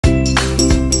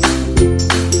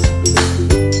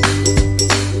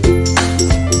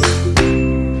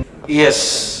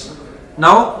Yes.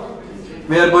 Now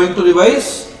we are going to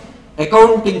revise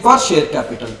accounting for share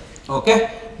capital. Okay.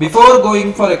 Before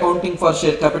going for accounting for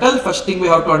share capital, first thing we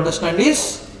have to understand is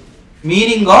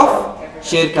meaning of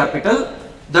share capital.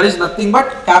 That is nothing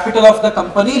but capital of the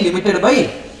company limited by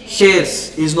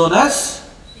shares is known as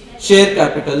share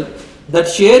capital. That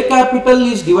share capital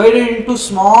is divided into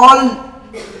small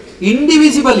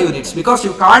indivisible units because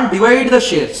you can't divide the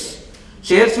shares.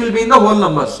 Shares will be in the whole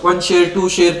numbers, 1 share, 2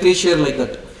 share, 3 share, like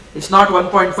that. It's not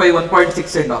 1.5,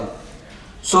 1.6 and all.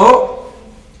 So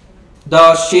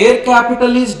the share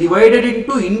capital is divided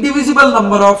into indivisible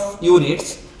number of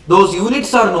units. Those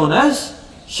units are known as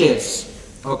shares.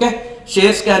 Okay.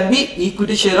 Shares can be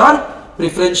equity share or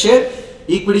preference share.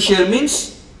 Equity share means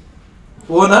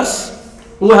owners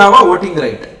who have a voting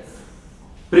right.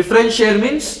 Preference share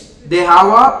means they have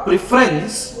a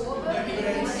preference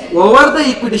over the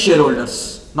equity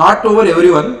shareholders, not over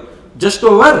everyone, just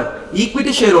over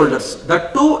equity shareholders.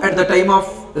 That too at the time of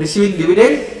receiving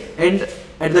dividend and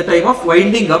at the time of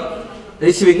winding up,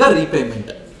 receiving a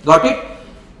repayment. Got it?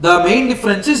 The main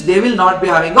difference is they will not be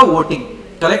having a voting.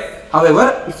 Correct?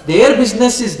 However, if their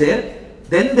business is there,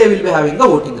 then they will be having the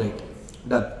voting right.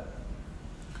 Done.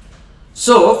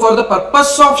 So, for the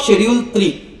purpose of Schedule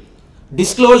 3,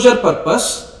 disclosure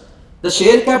purpose, the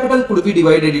share capital could be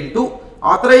divided into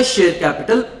authorized share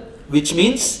capital, which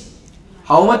means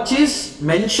how much is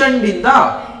mentioned in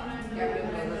the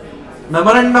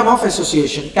memorandum of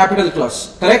association, capital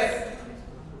clause. Correct?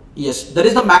 Yes, that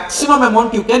is the maximum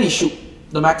amount you can issue.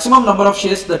 The maximum number of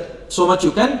shares that so much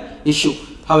you can issue.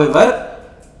 However,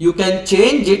 you can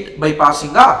change it by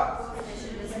passing a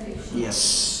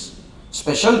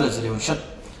special resolution.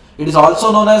 It is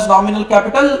also known as nominal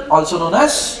capital, also known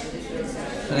as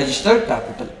registered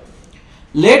capital.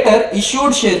 Later,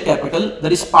 issued share capital,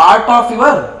 that is part of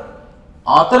your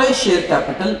authorized share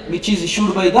capital, which is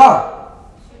issued by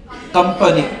the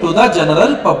company to the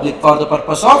general public for the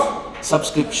purpose of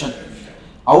subscription.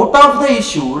 Out of the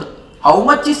issued, how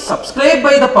much is subscribed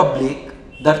by the public,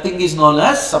 that thing is known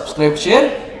as subscribed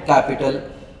share capital.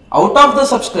 Out of the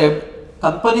subscribed,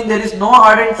 company, there is no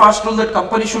hard and fast rule that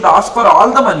company should ask for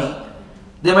all the money.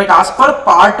 They might ask for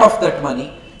part of that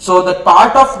money. So that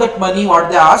part of that money what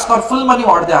they ask, or full money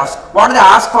what they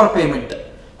ask for payment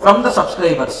from the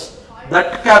subscribers,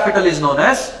 that capital is known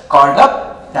as called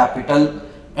up capital.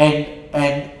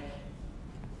 And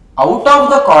out of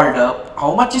the called up,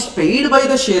 how much is paid by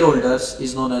the shareholders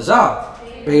is known as a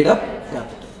paid up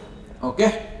capital.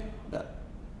 Okay.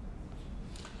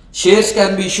 Shares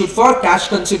can be issued for cash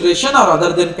consideration or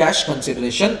other than cash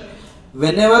consideration.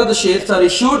 Whenever the shares are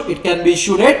issued, it can be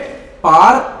issued at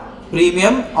par,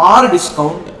 premium or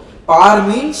discount. Par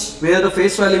means where the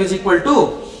face value is equal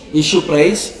to issue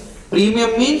price.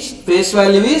 Premium means face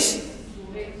value is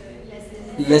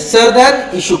lesser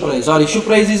than issue price or issue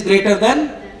price is greater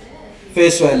than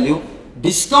face value.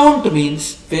 Discount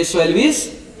means face value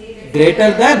is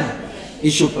greater than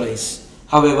issue price.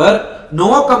 However,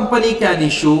 no company can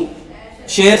issue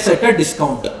shares at a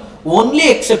discount. Only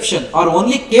exception or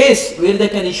only case where they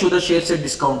can issue the shares at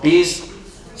discount is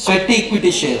sweat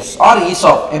equity shares or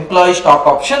ESOP, employee stock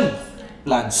option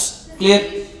plans.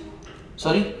 Clear?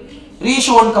 Sorry?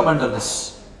 Reissue won't come under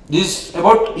this. This is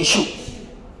about issue.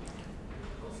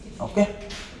 Okay?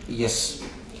 Yes.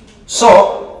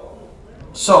 So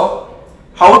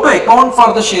how to account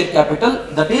for the share capital?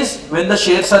 That is when the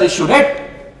shares are issued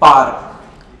at par.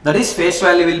 That is face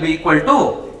value will be equal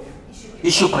to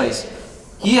issue price.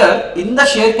 Here in the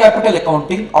share capital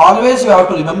accounting, always you have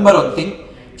to remember one thing.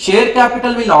 Share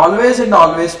capital will always and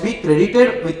always be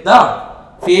credited with the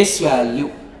face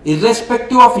value,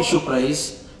 irrespective of issue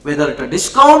price, whether it's a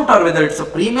discount or whether it's a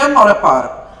premium or a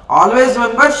par. Always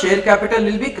remember share capital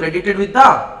will be credited with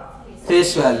the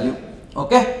face value.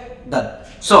 Okay, done.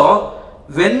 So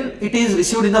when it is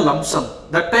received in the lump sum,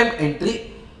 that time entry,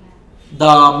 the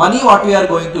money what we are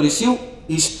going to receive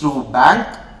is through bank.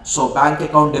 So bank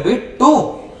account debit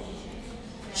to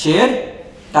share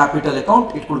capital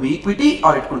account. It could be equity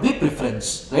or it could be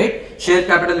preference, right? Share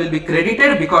capital will be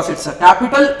credited because it's a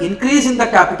capital increase in the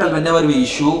capital whenever we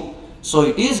issue. So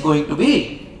it is going to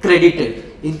be credited.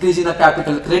 Increase in a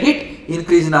capital credit,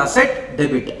 increase in asset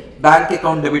debit. Bank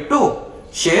account debit to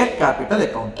share capital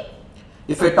account.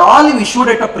 If at all you issued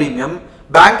at a premium,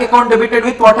 bank account debited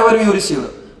with whatever you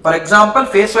received. For example,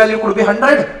 face value could be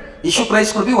 100, issue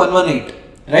price could be 118,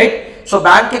 right? So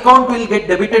bank account will get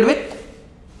debited with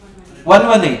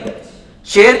 118.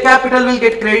 Share capital will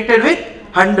get credited with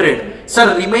 100.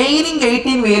 Sir, remaining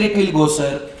 18 where it will go,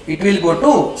 sir? It will go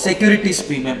to securities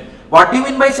premium. What do you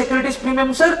mean by securities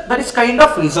premium, sir? That is kind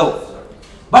of reserve,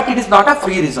 but it is not a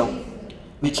free reserve.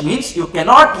 which means you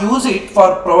cannot use it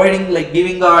for providing, like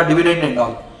giving a dividend and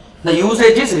all. The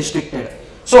usage is restricted.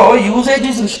 So usage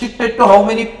is restricted to how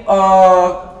many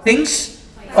things?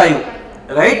 5,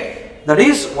 right? That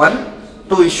is 1,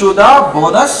 to issue the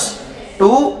bonus,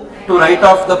 2, to write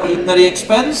off the preliminary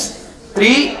expense,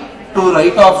 3, to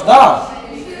write off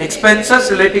the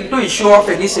expenses relating to issue of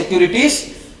any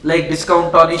securities like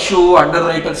discount on issue,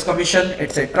 underwriter's commission,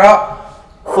 etc.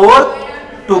 4,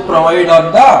 to provide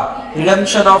on the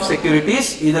redemption of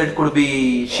securities, either it could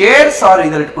be shares or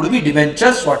either it could be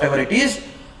debentures, whatever it is,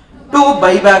 to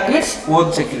buy back its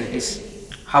own securities.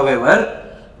 However,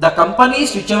 the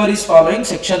companies whichever is following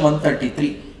section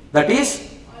 133, that is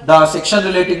the section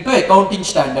relating to accounting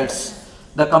standards,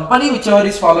 the company whichever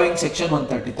is following section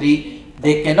 133,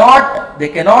 they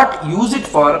cannot use it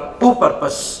for two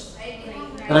purposes: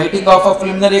 writing off of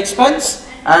preliminary expense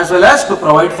as well as to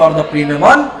provide for the premium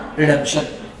on redemption,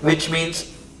 which means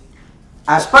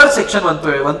as per section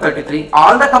 133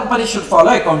 all the companies should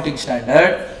follow accounting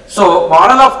standard. So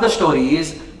moral of the story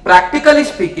is, practically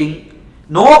speaking,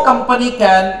 no company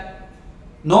can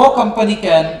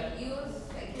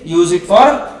use it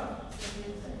for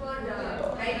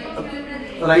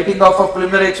writing off of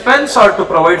preliminary expense or to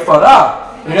provide for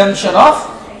a redemption of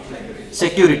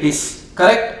securities.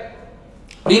 Correct?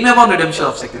 Premium on redemption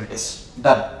of securities.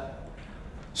 Done.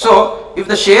 So if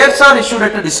the shares are issued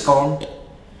at a discount,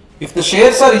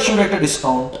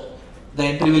 the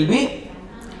entry will be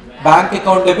bank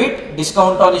account debit,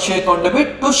 discount on issue account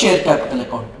debit to share capital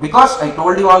account. Because I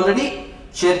told you already,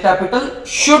 share capital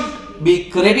should be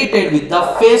credited with the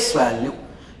face value.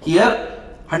 Here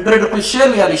 100 rupees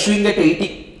share we are issuing at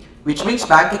 80, which means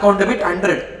bank account debit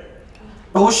 100,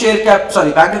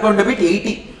 bank account debit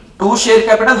 80, to share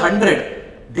capital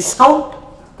 100, discount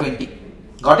 20.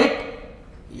 Got it?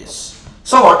 Yes.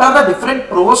 So what are the different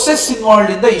processes involved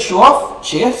in the issue of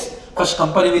shares? First,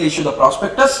 company will issue the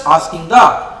prospectus asking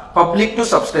the public to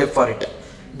subscribe for it.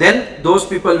 Then those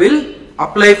people will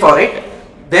apply for it.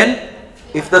 Then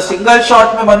if the single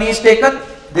shot money is taken,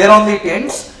 there only it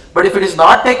ends. But if it is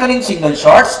not taken in single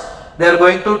shots, they are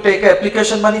going to take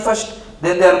application money first.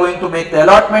 Then they are going to make the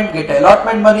allotment, get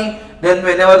allotment money. Then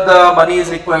whenever the money is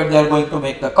required, they are going to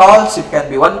make the calls. It can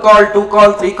be 1 call, 2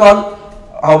 call, 3 call,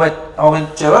 how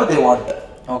much they want.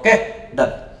 Okay,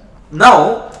 done.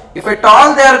 Now, if at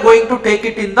all they are going to take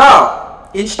it in the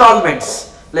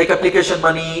installments, like application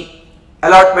money,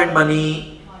 allotment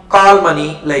money, call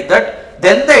money, like that,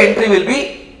 then the entry will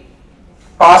be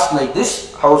passed like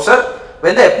this. How, sir?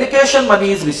 When the application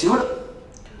money is received,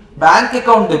 bank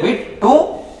account debit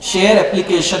to share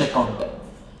application account.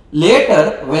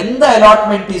 Later, when the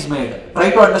allotment is made,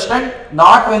 try to understand,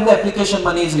 not when the application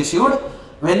money is received,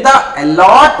 when the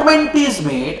allotment is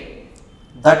made,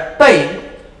 that time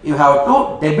you have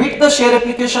to debit the share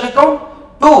application account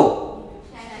to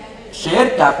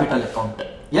share capital account.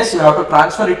 Yes, you have to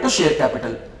transfer it to share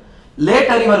capital.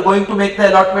 Later, you are going to make the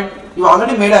allotment. You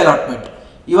already made an allotment.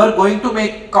 You are going to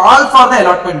make call for the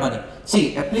allotment money.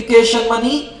 See, application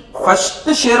money,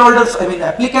 first shareholders,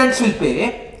 applicants will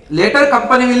pay, later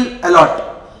company will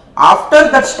allot. After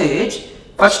that stage,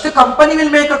 first company will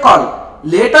make a call,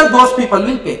 later those people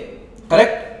will pay.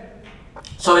 Correct?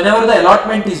 So whenever the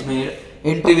allotment is made,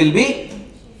 entry will be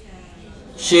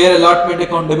share allotment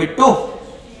account debit to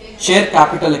share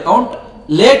capital account.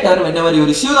 Later, whenever you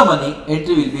receive the money,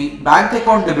 entry will be bank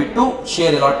account debit to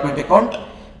share allotment account.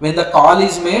 When the call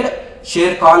is made,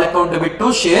 share call account debit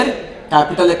to share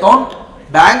capital account,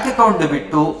 bank account debit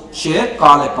to share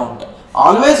call account.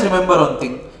 Always remember one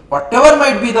thing, whatever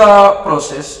might be the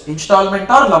process, installment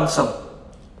or lump sum,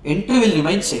 entry will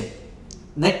remain same.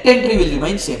 Net entry will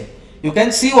remain same. You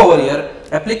can see over here,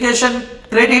 application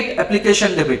credit,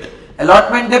 application debit,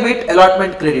 allotment debit,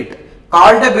 allotment credit,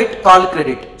 call debit, call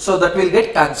credit. So that will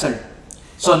get cancelled.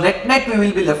 So net we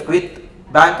will be left with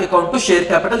bank account to share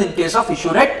capital in case of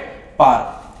issued at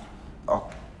par.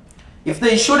 Okay. If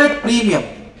they issued at premium,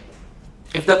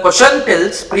 if the question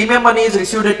tells premium money is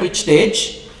received at which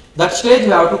stage, that stage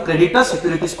you have to credit a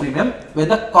securities premium when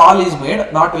the call is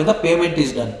made, not when the payment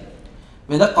is done.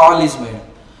 When the call is made.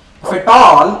 If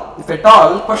at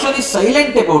all question is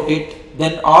silent about it,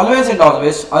 then always and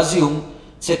always assume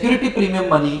security premium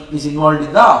money is involved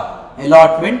in the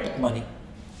allotment money.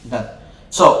 Done.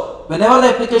 So whenever the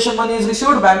application money is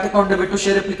received, bank account debit to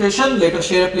share application, later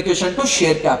share application to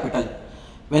share capital.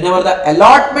 Whenever the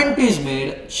allotment is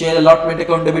made, share allotment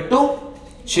account debit to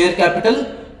share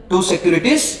capital to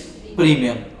securities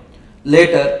premium.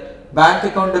 Later bank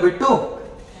account debit to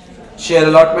share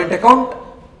allotment account,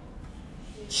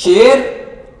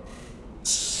 share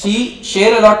see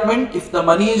share allotment, if the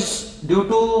money is due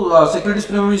to securities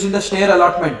premium is in the share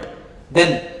allotment,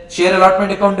 then share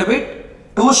allotment account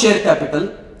debit to share capital.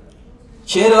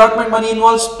 Share allotment money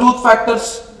involves two factors,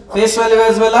 face value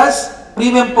as well as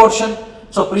premium portion.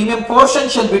 So premium portion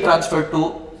shall be transferred to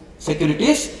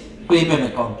securities premium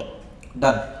account.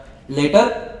 Done. Later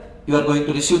you are going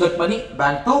to receive that money,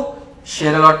 bank to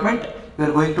share allotment. You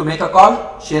are going to make a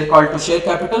call, share call to share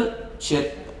capital,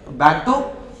 share bank to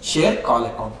share call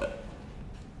account.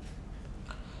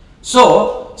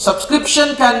 So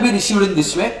subscription can be received in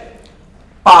this way.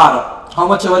 Par, how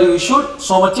much ever you issued,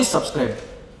 so much is subscribed.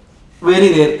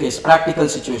 Very rare case, practical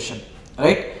situation,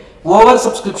 right? Over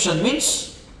subscription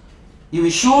means you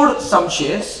issued some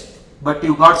shares, but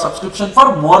you got subscription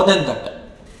for more than that,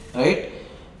 right?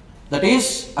 That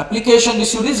is, application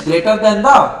received is greater than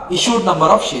the issued number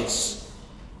of shares.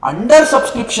 Under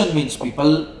subscription means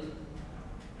people,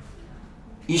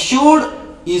 issued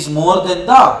is more than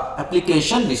the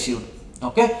application received.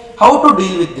 Okay, how to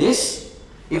deal with this?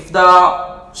 If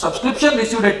the subscription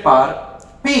received at par,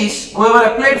 P's, whoever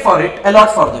applied for it,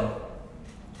 allot for them,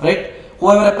 right?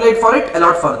 Whoever applied for it,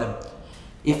 allot for them.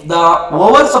 If the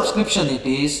over subscription it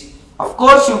is, of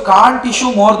course you can't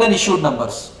issue more than issued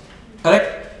numbers,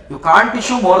 correct? You can't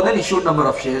issue more than issued number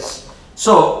of shares.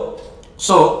 So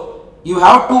you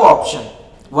have two options.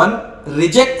 One,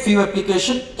 reject fee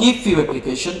application, keep fee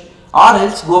application, or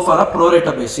else go for a pro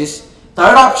rata basis.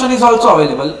 Third option is also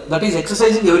available, that is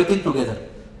exercising everything together.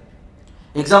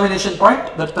 Examination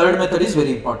point, that third method is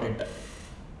very important.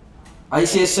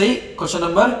 ICSI question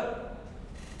number,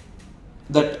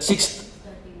 that 6th,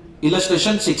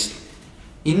 illustration 6th.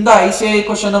 In the ICSI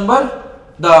question number,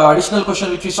 the additional question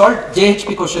which we solved,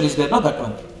 JHP question is there, no, that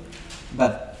one.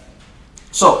 Done.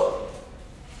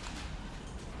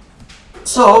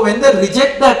 So when they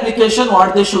reject the application,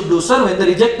 what they should do, sir? When they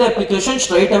reject the application,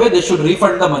 straight away they should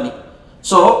refund the money.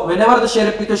 So whenever the share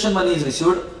application money is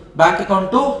received, bank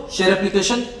account to share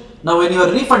application. Now when you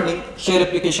are refunding, share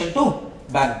application to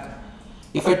bank.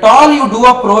 If at all you do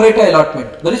a pro rata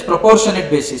allotment, that is proportionate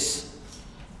basis.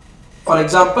 For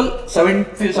example,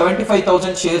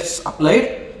 75,000 shares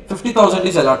applied, 50,000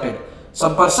 is allotted.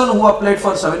 Some person who applied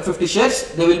for 750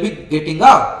 shares, they will be getting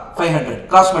a 500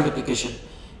 cross multiplication.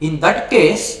 In that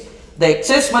case, the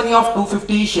excess money of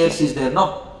 250 shares is there,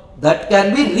 no? That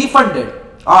can be refunded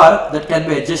or that can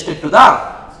be adjusted to the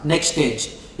next stage.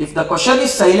 If the question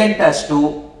is silent as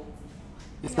to,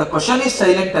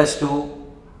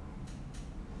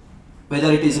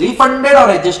 whether it is refunded or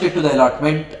adjusted to the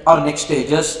allotment or next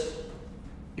stages,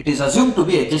 it is assumed to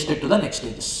be adjusted to the next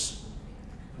stages.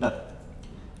 Done.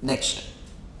 Next.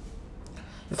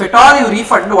 If at all you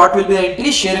refund, what will be the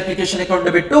entry? Share application account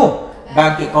debit to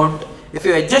bank account. If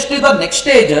you adjust to the next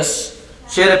stages,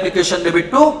 share application debit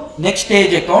to next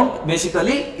stage account.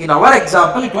 Basically, in our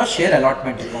example, it was share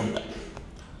allotment account.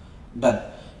 Done.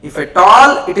 If at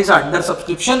all it is under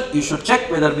subscription, you should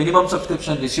check whether minimum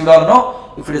subscription received or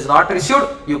no. If it is not received,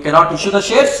 you cannot issue the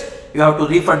shares, you have to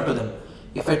refund to them.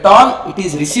 If at all it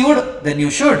is received, then you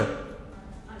should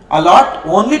allot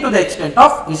only to the extent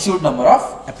of received number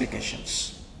of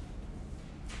applications.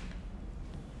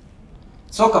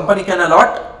 So company can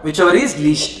allot whichever is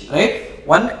least, right?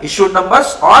 One, issued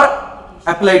numbers or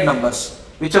applied numbers,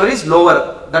 whichever is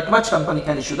lower, that much company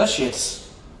can issue the shares.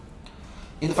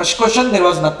 In the first question there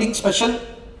was nothing special.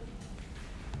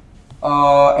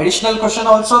 Additional question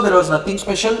also there was nothing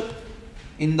special.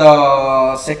 In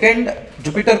the second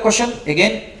Jupiter question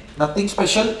again nothing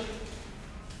special.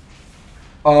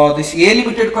 This A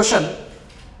limited question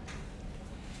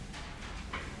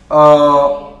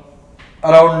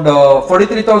around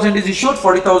 43,000 is issued,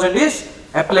 40,000 is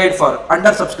applied for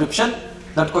under subscription.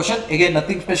 That question again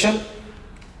nothing special.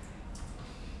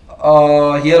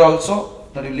 Here also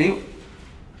that will leave.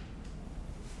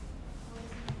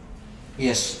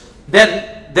 Yes.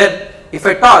 Then if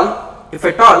at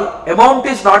all amount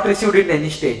is not received in any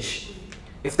stage.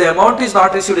 If the amount is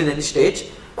not received in any stage,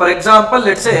 for example,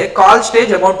 let's say call stage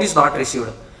amount is not received.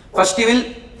 First you will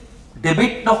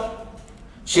debit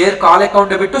share call account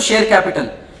debit to share capital.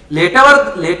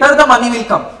 Later the money will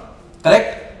come.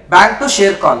 Correct? Bank to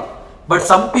share call. But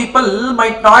some people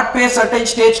might not pay certain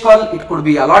stage call. It could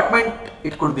be allotment.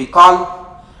 It could be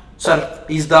call. Sir,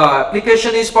 is the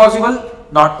application is possible?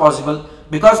 Not possible.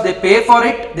 Because they pay for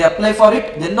it, they apply for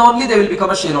it, then only they will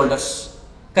become a shareholders.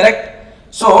 Correct?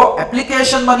 So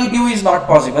application money due is not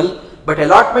possible, but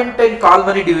allotment and call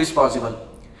money due is possible.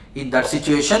 In that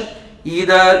situation,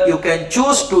 either you can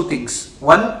choose two things.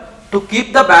 One, to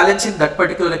keep the balance in that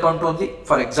particular account only.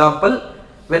 For example,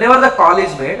 whenever the call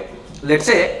is made, let's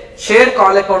say share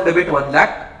call account debit 1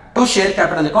 lakh, to share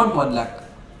capital account 1 lakh.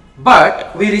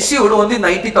 But we received only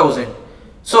 90,000.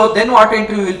 So then what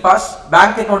entry we will pass?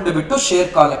 Bank account debit to share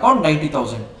call account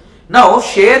 90,000. Now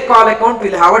share call account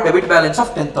will have a debit balance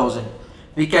of 10,000.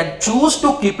 We can choose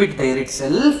to keep it there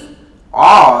itself,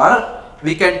 or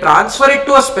we can transfer it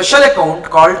to a special account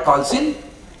called calls in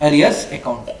arrears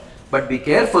account. But be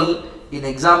careful, in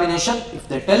examination if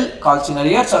they tell calls in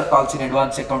arrears or calls in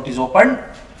advance account is opened,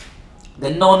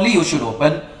 then only you should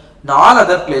open. In all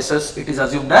other places it is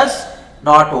assumed as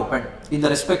not opened. In the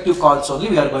respective calls only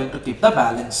we are going to keep the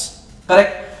balance.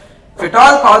 Correct? If at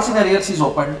all calls in arrears is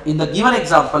opened, in the given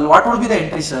example, what would be the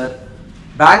entry, sir?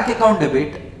 Bank account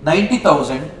debit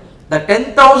 90,000. The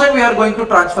 10,000 we are going to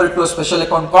transfer it to a special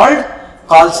account called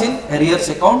calls in arrears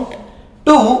account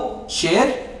to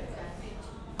share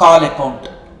call account.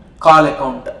 Call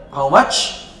account, how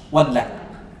much? 1 lakh.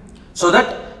 So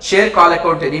that share call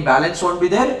account any balance won't be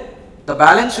there. The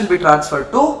balance will be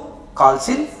transferred to calls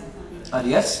in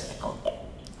arrears account.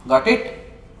 Got it?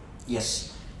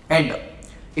 Yes. And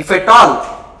if at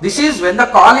all, this is when the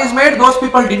call is made, those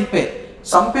people didn't pay.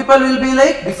 Some people will be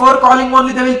like, before calling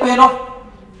only they will pay, no.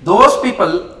 Those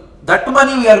people, that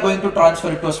money we are going to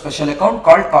transfer it to a special account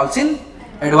called calls in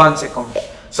advance account.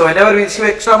 So whenever we receive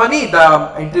extra money,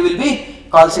 the entry will be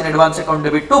calls in advance account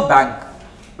debit to bank.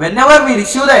 Whenever we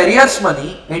receive the arrears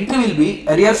money, entry will be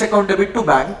arrears account debit to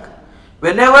bank.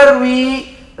 Whenever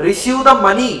we receive the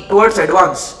money towards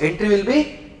advance, entry will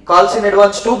be calls in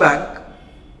advance to bank.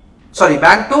 Sorry,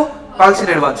 bank to calls in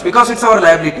advance, because it's our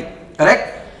liability.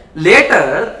 Correct?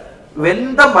 Later,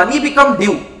 when the money become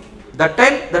due, that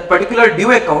time that particular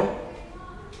due account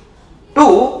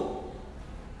to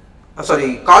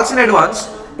calls in advance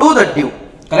to the due.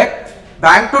 Correct?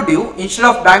 Bank to due, instead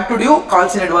of bank to due,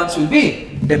 calls in advance will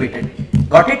be debited.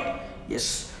 Got it?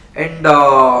 Yes. And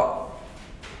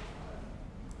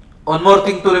one more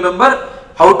thing to remember,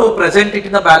 how to present it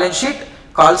in the balance sheet.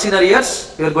 Calls in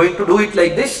arrears, you are going to do it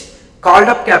like this: called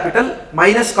up capital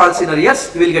minus calls in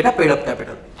arrears, you will get a paid up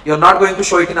capital. You are not going to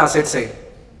show it in asset side.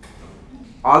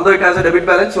 Although it has a debit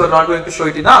balance, you are not going to show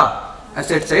it in a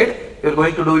asset side. You are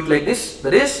going to do it like this,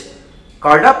 that is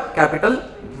called up capital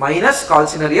minus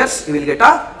calls in arrears, you will get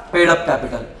a paid up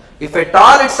capital. If at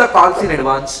all it's a calls in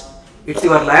advance, it's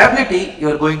your liability, you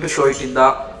are going to show it in the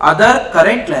other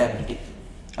current liability.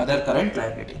 Other current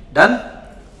liability. Done?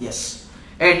 Yes.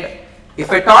 And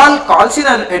if at all calls in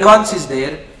advance is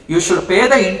there, you should pay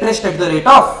the interest at the rate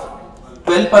of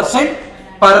 12%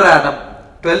 per annum.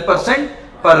 12%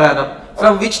 per annum.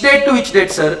 From which date to which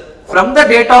date, sir? From the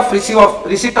date of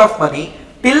receipt of money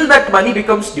till that money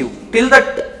becomes due, till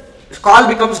that call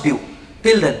becomes due,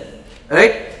 till then,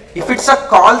 right? If it's a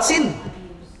calls in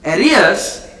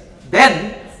arrears,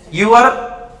 then you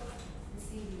are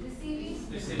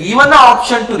given the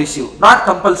option to receive, not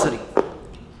compulsory.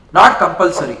 Not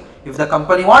compulsory. If the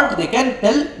company want, they can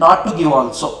tell not to give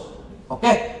also.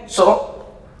 Okay. So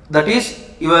that is,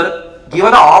 you are given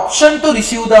an option to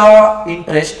receive the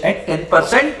interest at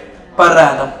 10% per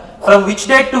annum. From which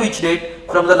date to which date?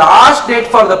 From the last date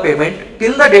for the payment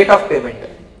till the date of payment.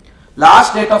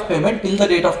 Last date of payment till the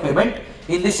date of payment.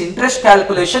 In this interest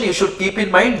calculation, you should keep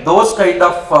in mind those kind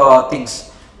of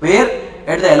things, where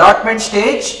at the allotment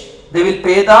stage they will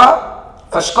pay the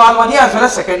first call money as well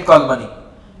as second call money.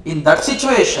 In that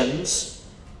situations,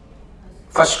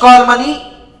 first call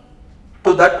money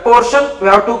to that portion we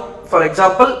have to, for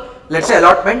example, let's say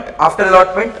allotment,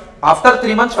 after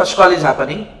 3 months first call is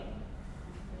happening.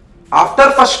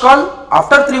 After first call,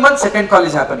 after 3 months second call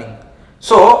is happening.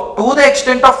 So to the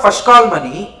extent of first call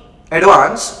money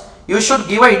advance, you should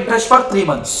give a interest for 3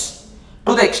 months.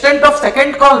 To the extent of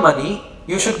second call money,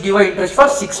 you should give a interest for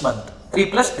 6 months. 3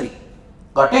 plus 3.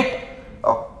 Got it?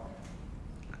 Oh.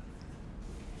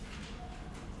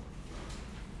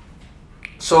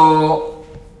 So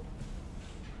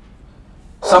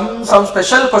some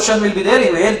special question will be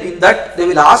there, where in that they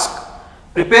will ask,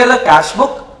 prepare the cash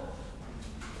book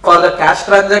for the cash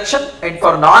transaction, and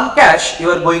for non-cash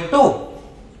you are going to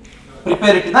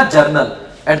prepare it in a journal.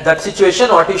 At that situation,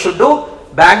 what you should do,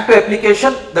 bank to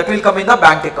application, that will come in the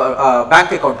bank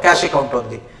account, cash account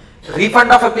only.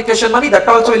 Refund of application money, that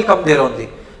also will come there only.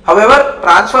 However,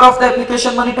 transfer of the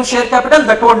application money to share capital,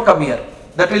 that won't come here.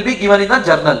 That will be given in the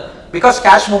journal, because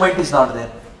cash movement is not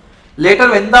there. Later,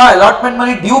 when the allotment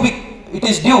money it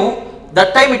is due,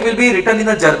 that time it will be written in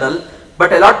the journal,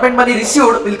 but allotment money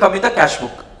received will come in the cash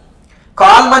book.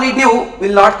 Call money due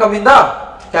will not come in the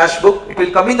cash book, it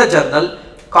will come in the journal.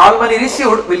 Call money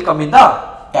received will come in the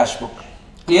cash book.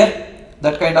 Clear?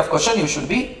 That kind of question you should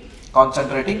be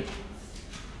concentrating.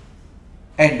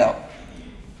 And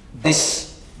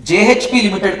this JHP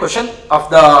limited question of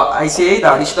the ICA,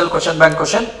 the additional question bank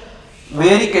question.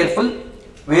 Very careful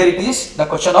where it is the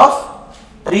question of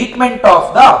treatment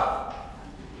of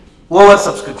the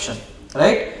oversubscription,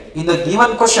 right? In the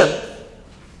given question,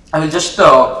 I will just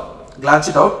glance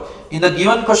it out. In the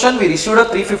given question, we issued a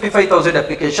 355,000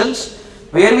 applications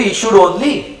where we issued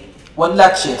only 1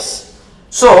 lakh shares.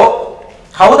 So,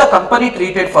 how the company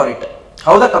treated for it?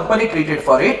 How the company treated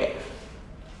for it?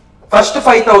 First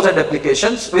 5,000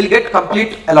 applications will get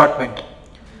complete allotment.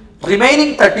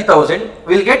 Remaining 30,000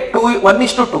 will get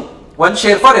 1:2. 1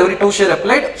 share for every 2 share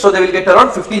applied. So, they will get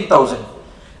around 15,000.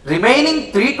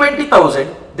 Remaining 320,000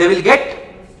 they will get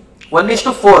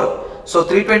 1:4. So,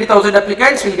 320,000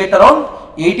 applicants will get around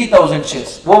 80,000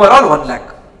 shares. Overall 1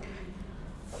 lakh.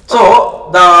 So,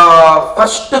 the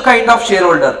first kind of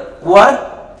shareholder who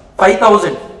are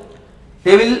 5,000,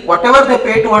 they will, whatever they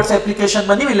pay towards application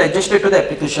money will adjust it to the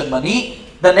application money.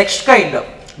 The next kind,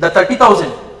 the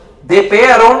 30,000, they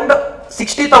pay around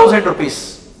 60,000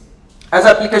 rupees as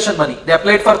application money. They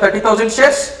applied for 30,000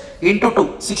 shares into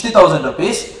 2, 60,000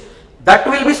 rupees. That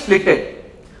will be splitted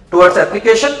towards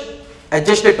application,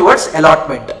 adjusted towards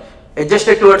allotment.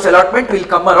 Adjusted towards allotment will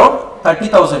come around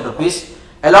 30,000 rupees.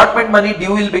 Allotment money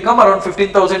due will become around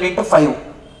 15,000 into 5.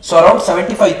 So, around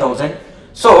 75,000.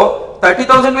 So,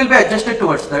 30,000 will be adjusted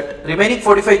towards that. Remaining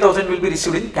 45,000 will be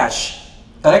received in cash.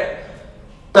 Correct?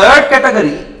 Third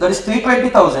category, that is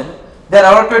 320,000, they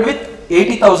are allotted with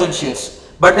 80,000 shares.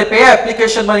 But they pay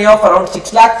application money of around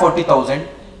 6,40,000.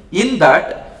 In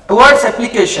that, towards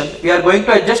application, we are going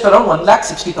to adjust around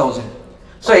 1,60,000.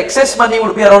 So, excess money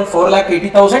would be around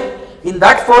 4,80,000. In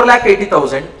that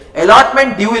 4,80,000,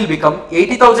 allotment due will become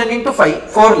 80,000 into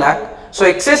 5, 4 lakh. So,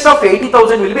 excess of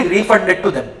 80,000 will be refunded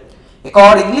to them.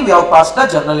 Accordingly, we have passed the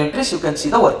journal entries. You can see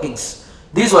the workings.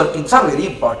 These workings are very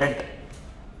important.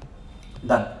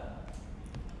 Done.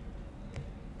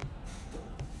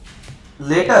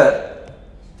 Later,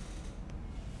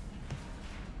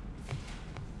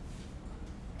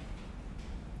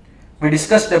 we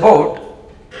discussed about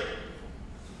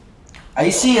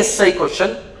ICSI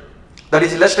question, that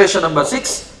is illustration number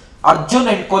 6,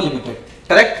 Arjun & Co Limited.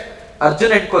 Correct?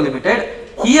 Arjun & Co Limited.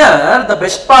 Here, the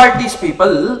best part is,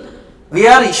 people, we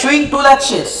are issuing 2 lakh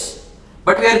shares,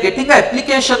 but we are getting an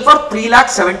application for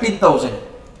 3,17,000.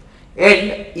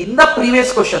 And in the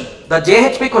previous question, the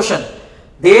JHP question,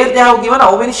 there they have given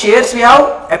how many shares we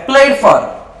have applied for.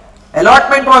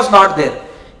 Allotment was not there.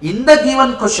 In the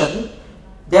given question,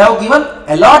 they have given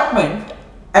allotment,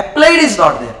 applied is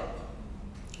not there.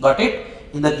 Got it?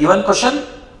 In the given question,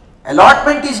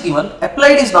 allotment is given,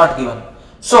 applied is not given.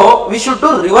 So, we should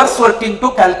do reverse working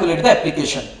to calculate the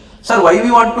application. Sir, why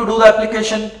we want to do the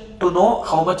application? To know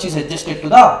how much is adjusted to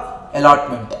the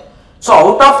allotment. So,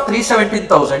 out of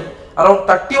 317,000, around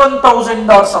 31,000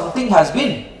 or something has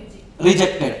been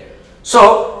rejected.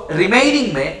 So,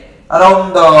 remaining may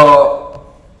around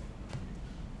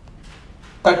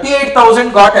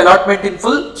 38,000 got allotment in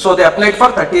full. So, they applied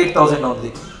for 38,000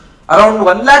 only. Around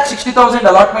 1,60,000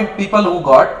 allotment people who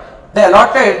got, they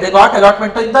got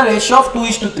allotment in the ratio of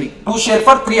 2:3. 2 share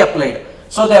for 3 applied.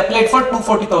 So, they applied for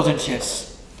 240,000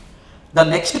 shares. The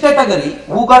next category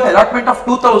who got allotment of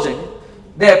 2,000,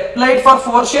 they applied for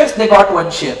 4 shares, they got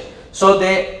 1 share. So,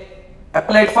 they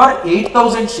applied for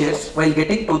 8,000 shares while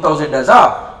getting 2,000 as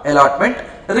a allotment.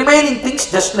 Remaining things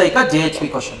just like a JHP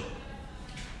question.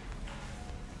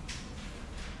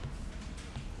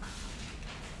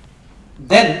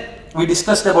 Then we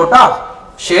discussed about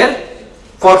a share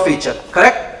forfeiture,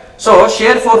 correct? So,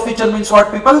 share forfeiture means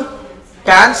what, people?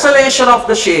 Cancellation of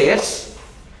the shares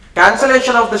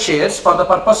for the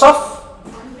purpose of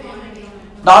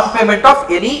non-payment of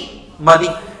any money.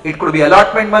 It could be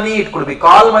allotment money, it could be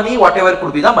call money, whatever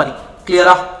could be the money. Clear?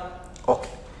 Okay.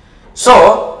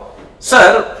 So,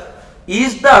 sir,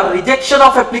 is the rejection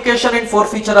of application and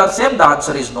forfeiture are same? The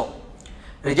answer is no.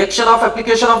 Rejection of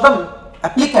application of the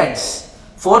applicants.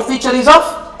 Forfeiture is of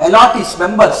allottees,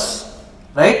 members,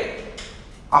 right?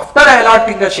 After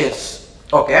allotting the shares.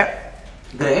 Okay.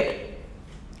 Great.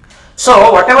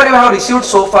 So, whatever you have received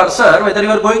so far, sir, whether you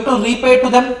are going to repay to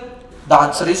them, the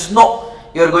answer is no.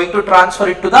 You are going to transfer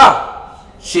it to the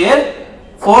share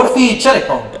forfeiture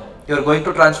account. You are going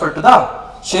to transfer to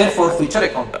the share forfeiture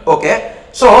account. Okay.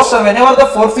 So, whenever the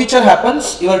forfeiture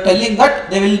happens, you are telling that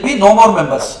there will be no more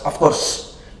members. Of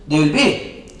course, there will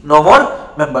be no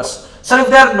more members. So, if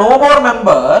there are no more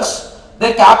members,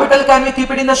 their capital, can we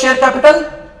keep it in the share capital?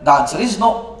 The answer is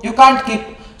no. You can't keep.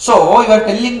 So, you are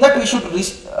telling that we should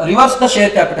reverse the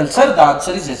share capital. Sir, the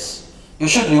answer is yes. You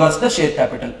should reverse the share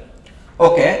capital.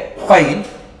 Okay, fine.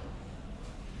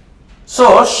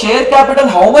 So share capital,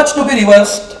 how much to be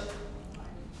reversed?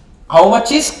 How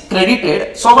much is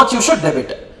credited, so much you should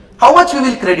debit. How much we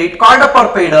will credit, called up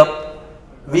or paid up?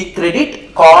 We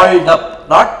credit called up,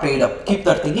 not paid up. Keep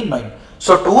that thing in mind.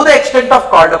 So to the extent of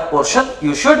called up portion,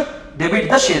 you should debit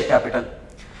the share capital.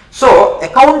 So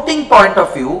accounting point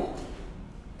of view,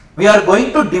 we are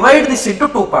going to divide this into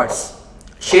two parts.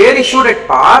 Share issued at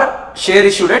par, share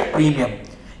issued at premium.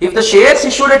 If the shares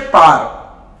issued at par,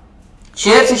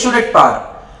 share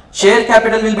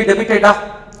capital will be debited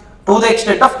to the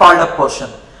extent of called up portion.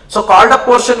 So called up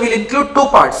portion will include two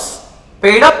parts,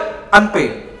 paid up,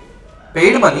 unpaid.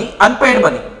 Paid money, unpaid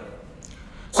money.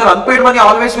 So unpaid money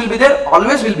always will be there,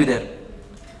 always will be there.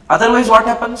 Otherwise what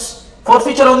happens?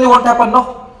 Forfeiture only won't happen,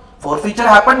 no. Forfeiture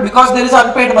happened because there is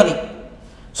unpaid money.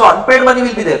 So unpaid money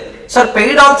will be there. Sir,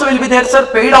 paid also will be there, sir,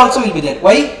 paid also will be there.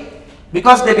 Why?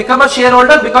 Because they become a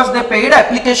shareholder, because they paid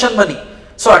application money.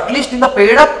 So at least in the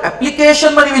paid up,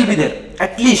 application money will be there,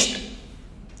 at least.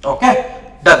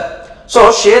 Okay, done.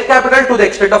 So share capital to the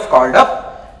extent of called up.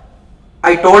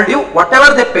 I told you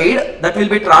whatever they paid, that will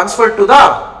be transferred to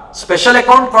the special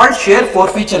account called share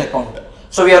forfeiture account.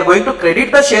 So we are going to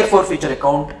credit the share forfeiture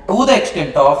account to the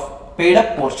extent of paid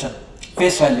up portion,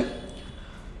 face value.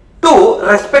 To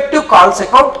respective calls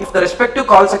account, if the respective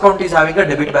calls account is having a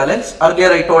debit balance,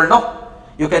 earlier I told no,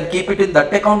 you can keep it in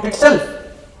that account itself,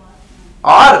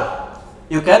 or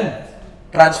you can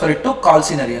transfer it to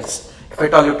calls in arrears. If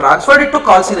at all you transferred it to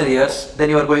calls in arrears, then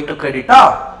you are going to credit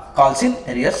a calls in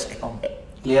arrears account.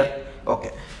 Clear?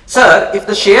 Okay. Sir, if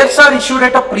the shares are issued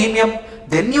at a premium,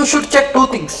 then you should check two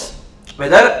things.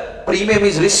 Whether premium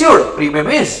is received, premium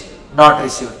is not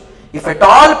received. If at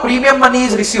all premium money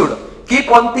is received, keep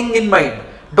one thing in mind.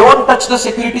 Don't touch the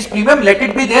securities premium, let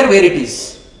it be there where it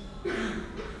is.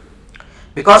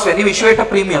 Because when you issue at a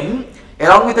premium,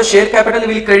 along with the share capital,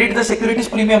 we will credit the securities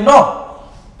premium. No.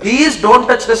 Please don't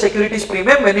touch the securities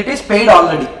premium when it is paid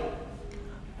already.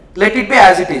 Let it be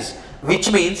as it is.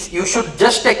 Which means you should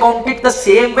just account it the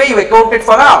same way you accounted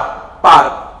for a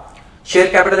par. Share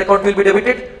capital account will be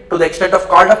debited to the extent of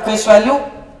called up face value.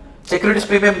 Securities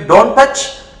premium don't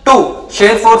touch. 2.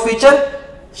 Share forfeiture.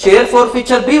 Share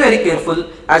forfeiture, be very careful,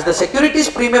 as the securities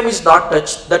premium is not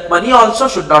touched, that money also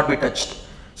should not be touched.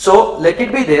 So let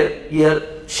it be there. Here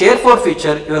share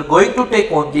forfeiture, you are going to take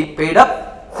only paid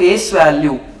up face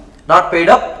value, not paid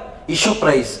up issue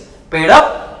price, paid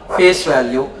up face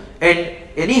value, and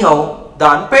anyhow the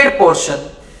unpaid portion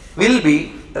will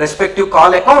be respective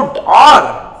call account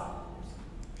or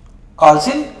calls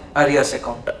in arrears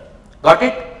account. Got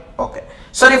it? Okay.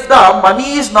 So if the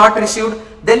money is not received,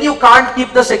 then you can't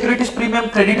keep the securities premium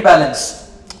credit balance,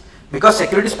 because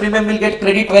securities premium will get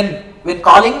credit when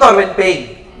calling or when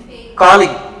paying. Calling,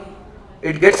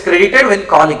 it gets credited when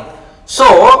calling.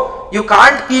 So you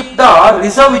can't keep the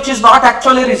reserve which is not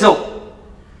actually reserve,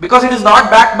 because it is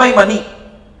not backed by money.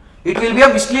 It will be a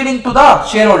misleading to the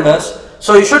shareholders.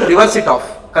 So you should reverse it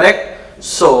off. Correct?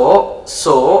 So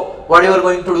what you are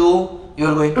going to do? You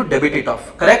are going to debit it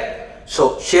off. Correct?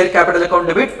 So share capital account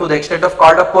debit to the extent of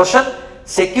called up portion.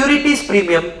 Securities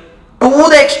premium to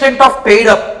the extent of paid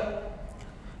up.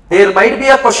 There might be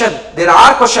a question. There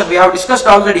are questions we have discussed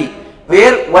already,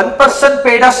 where one person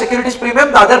paid a securities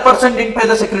premium, the other person didn't pay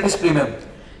the securities premium.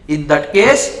 In that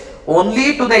case,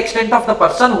 only to the extent of the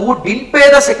person who didn't pay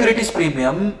the securities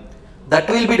premium, that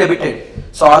will be debited.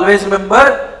 So always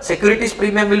remember, securities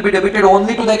premium will be debited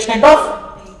only to the extent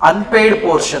of unpaid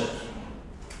portion.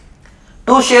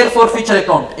 To share forfeiture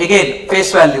account, again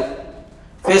face value.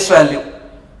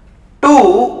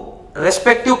 To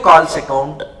respective calls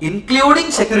account, including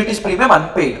securities premium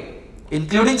unpaid.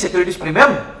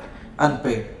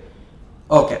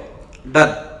 Okay,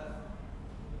 done.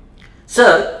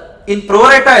 Sir, in pro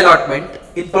rata allotment,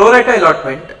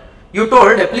 you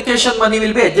told application money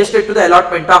will be adjusted to the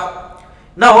allotment.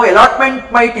 Now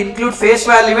allotment might include face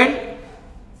value and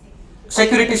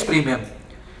securities premium.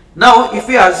 Now if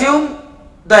we assume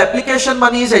the application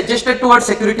money is adjusted towards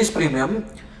securities premium,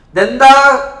 then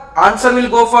the answer will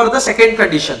go for the second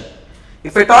condition.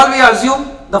 If at all we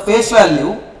assume the face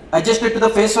value, adjusted to the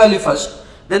face value first,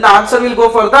 then the answer will go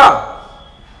for the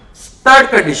third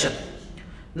condition.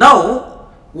 Now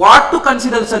what to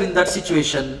consider, sir, in that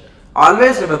situation?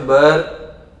 Always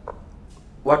remember,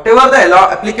 whatever the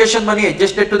application money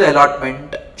adjusted to the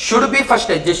allotment should be first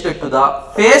adjusted to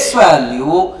the face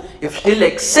value. If still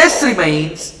excess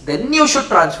remains, then you should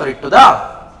transfer it to the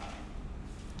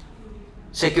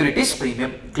securities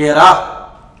premium. Clear?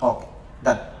 Okay,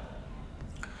 done.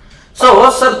 So,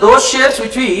 sir, those shares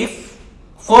which we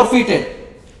forfeited,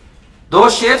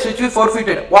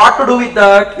 what to do with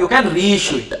that? You can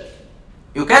reissue it.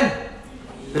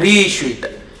 reissue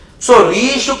it. So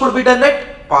reissue could be done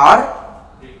at par,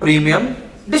 premium,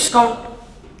 discount.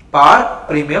 Par,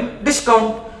 premium,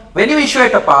 discount. When you issue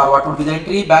at a par, what would be the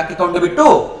entry? Bank account debit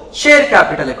to share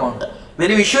capital account. When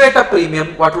you issue at a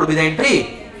premium, what would be the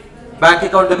entry? Bank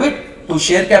account debit to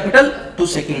share capital to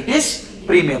securities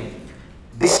premium.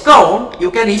 Discount you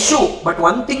can issue, but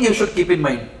one thing you should keep in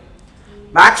mind.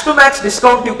 Max to max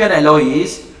discount you can allow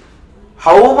is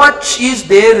how much is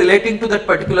there relating to that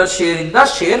particular share in the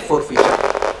share forfeiture.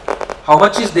 How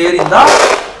much is there in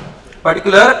the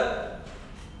particular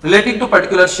relating to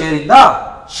particular share in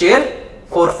the share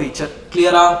forfeiture.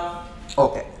 Clear?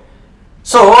 Okay.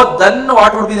 So then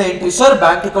what would be the entry, sir?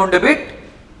 Bank account debit,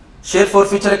 share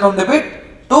forfeiture account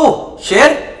debit to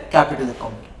share capital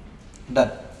account.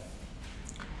 Done.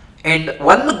 And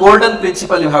one golden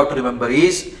principle you have to remember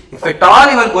is, if at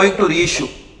all you are going to reissue,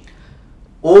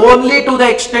 only to the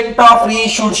extent of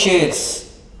reissued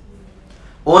shares,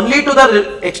 only to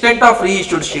the extent of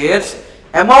reissued shares,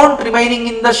 amount remaining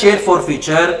in the share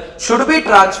forfeiture should be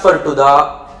transferred to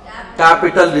the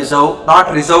capital reserve,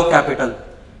 not reserve capital.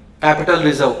 Capital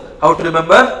reserve. How to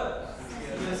remember?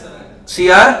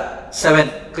 CR 7.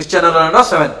 Cristiano Ronaldo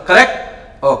 7.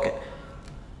 Correct? Okay.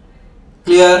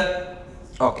 Clear?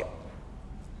 Okay.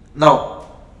 Now,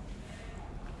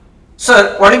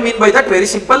 sir, what do you mean by that? Very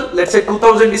simple. Let's say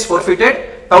 2000 is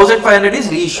forfeited, 1500 is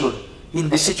reissued. In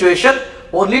this situation,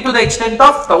 only to the extent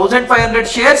of 1500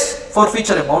 shares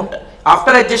forfeiture amount,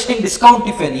 after adjusting discount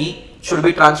if any, should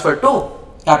be transferred to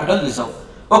capital reserve.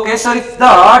 Okay, sir, if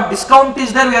the discount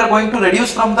is there, we are going to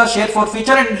reduce from the share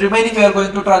forfeiture and remaining we are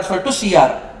going to transfer to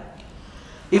CR.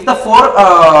 If the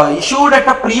issued at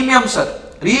a premium, sir,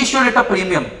 reissued at a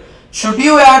premium, should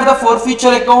you add the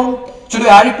forfeiture account? Should you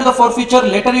add it to the forfeiture?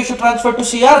 Later you should transfer to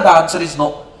CR? The answer is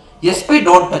no. SP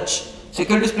don't touch.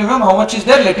 Securities premium, how much is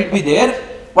there? Let it be there.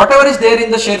 Whatever is there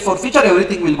in the share forfeiture,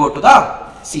 everything will go to the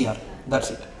CR.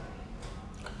 That's it.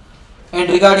 And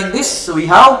regarding this, we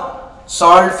have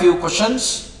solved few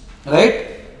questions,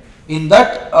 right? In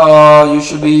that, you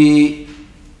should be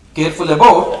careful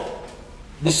about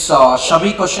this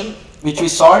Shami question which we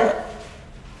solved,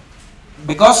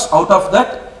 because out of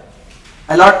that,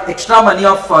 a lot extra money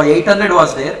of 800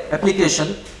 was there,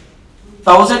 application,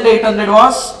 1800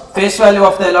 was face value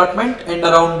of the allotment, and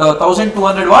around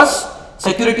 1200 was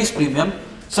securities premium.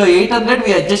 So 800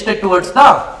 we adjusted towards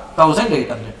the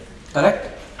 1800,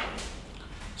 correct?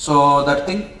 So that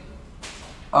thing,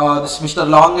 this Mr.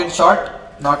 Long and short,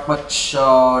 not much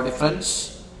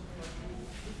difference.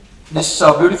 This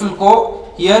beautiful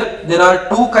co, here there are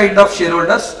two kind of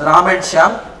shareholders, Ram and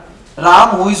Shyam.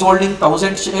 Ram who is holding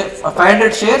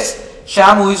 500 shares,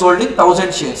 Shyam who is holding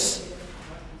 1000 shares.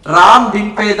 Ram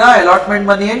didn't pay the allotment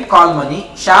money and call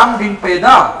money, Shyam didn't pay the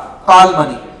call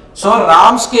money. So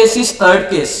Ram's case is third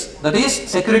case, that is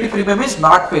security premium is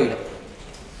not paid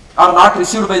or not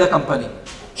received by the company.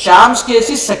 Shyam's case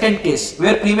is second case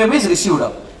where premium is received.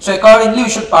 So accordingly we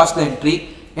should pass the entry,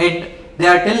 and they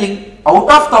are telling out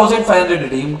of 1500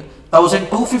 redeemed,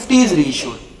 1250 is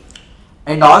reissued,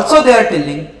 and also they are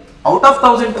telling out of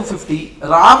 1250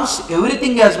 Ram's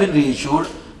everything has been reissued.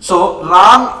 So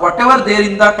Ram, whatever there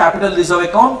in the capital reserve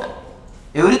account,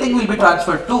 everything will be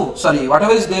transferred to, sorry,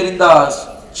 whatever is there in the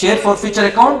share forfeiture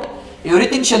account,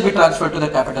 everything shall be transferred to the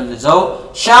capital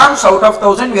reserve. Shyam's out of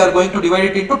 1000 we are going to divide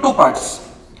it into two parts,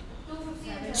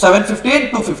 750 and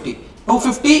 250.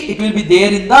 250 it will be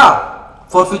there in the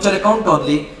forfeiture account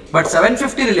only, but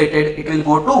 750 related it will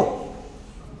go to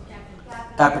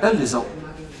capital reserve.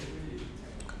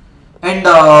 And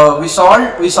we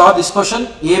saw this question,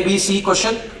 A, B, C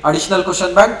question, additional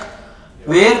question bank,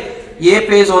 where A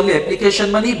pays only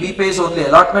application money, B pays only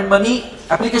allotment money,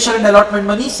 application and allotment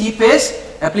money, C pays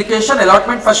application,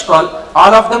 allotment first call,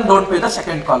 all of them don't pay the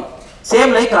second call.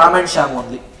 Same like Ram and Shyam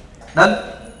only. Done?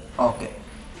 Okay.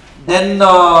 Then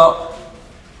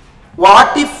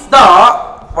what if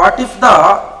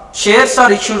the shares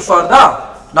are issued for the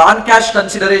non-cash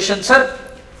consideration, sir?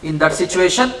 In that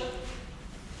situation,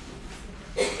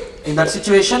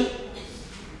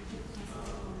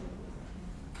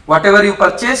 whatever you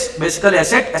purchase, basically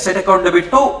asset account debit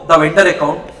to the vendor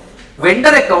account. Vendor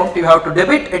account you have to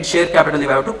debit and share capital you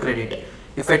have to credit.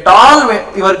 If at all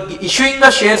you are issuing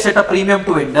the shares at a premium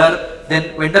to vendor,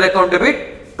 then vendor account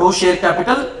debit to share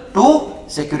capital to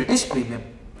securities premium.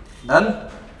 Done.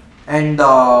 And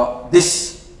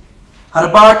this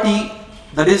Harbati,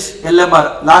 that is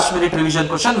LMR, last minute revision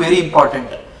question, very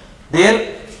important.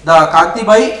 There the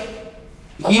Kantibai,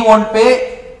 he won't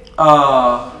pay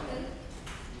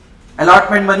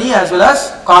allotment money as well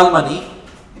as call money,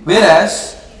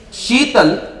 whereas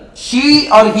Sheetal, she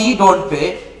or he don't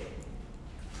pay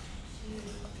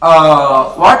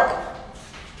what?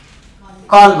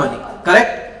 Call money,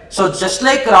 correct? So just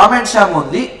like Ram and Sham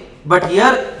only, but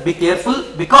here be careful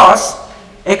because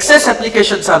excess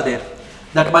applications are there.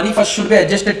 That money first should be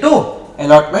adjusted to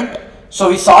allotment. So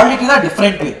we solved it in a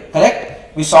different way,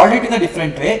 correct? We solved it in a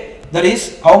different way. That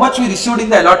is how much we received in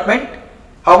the allotment,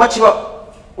 how much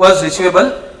was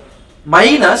receivable,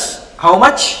 minus how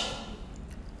much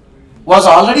was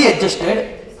already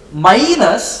adjusted,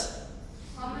 minus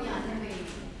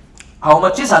how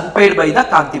much is unpaid by the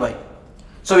Kantibai.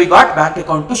 So we got bank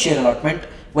account to share allotment.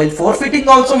 While forfeiting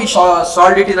also we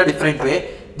solved it in a different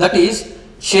way. That is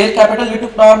share capital we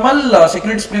took normal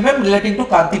securities premium relating to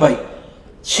Kantibai.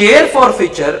 Share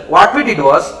forfeiture, what we did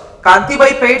was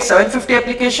Kantibai paid 750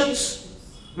 applications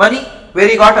money where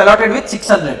he got allotted with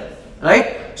 600,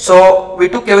 right? So we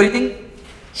took everything.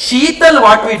 Sheetal,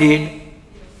 what we did,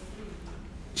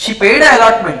 she paid an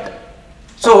allotment.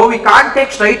 So we can't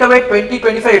take straight away 20,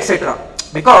 25, etc.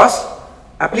 because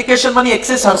application money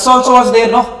excess hers also was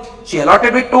there, no? She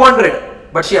allotted with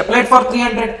 200, but she applied for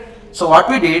 300. So what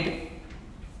we did,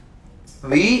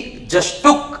 we just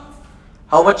took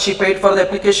how much she paid for the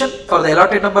application, for the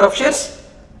allotted number of shares,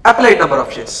 applied number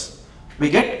of shares. We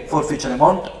get forfeiture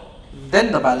amount,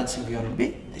 then the balancing figure will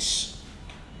be this.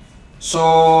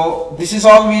 So this is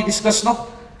all we discussed now.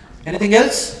 Anything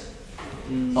else?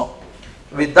 No.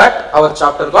 With that, our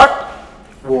chapter got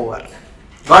over.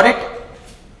 Got it?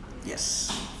 Yes.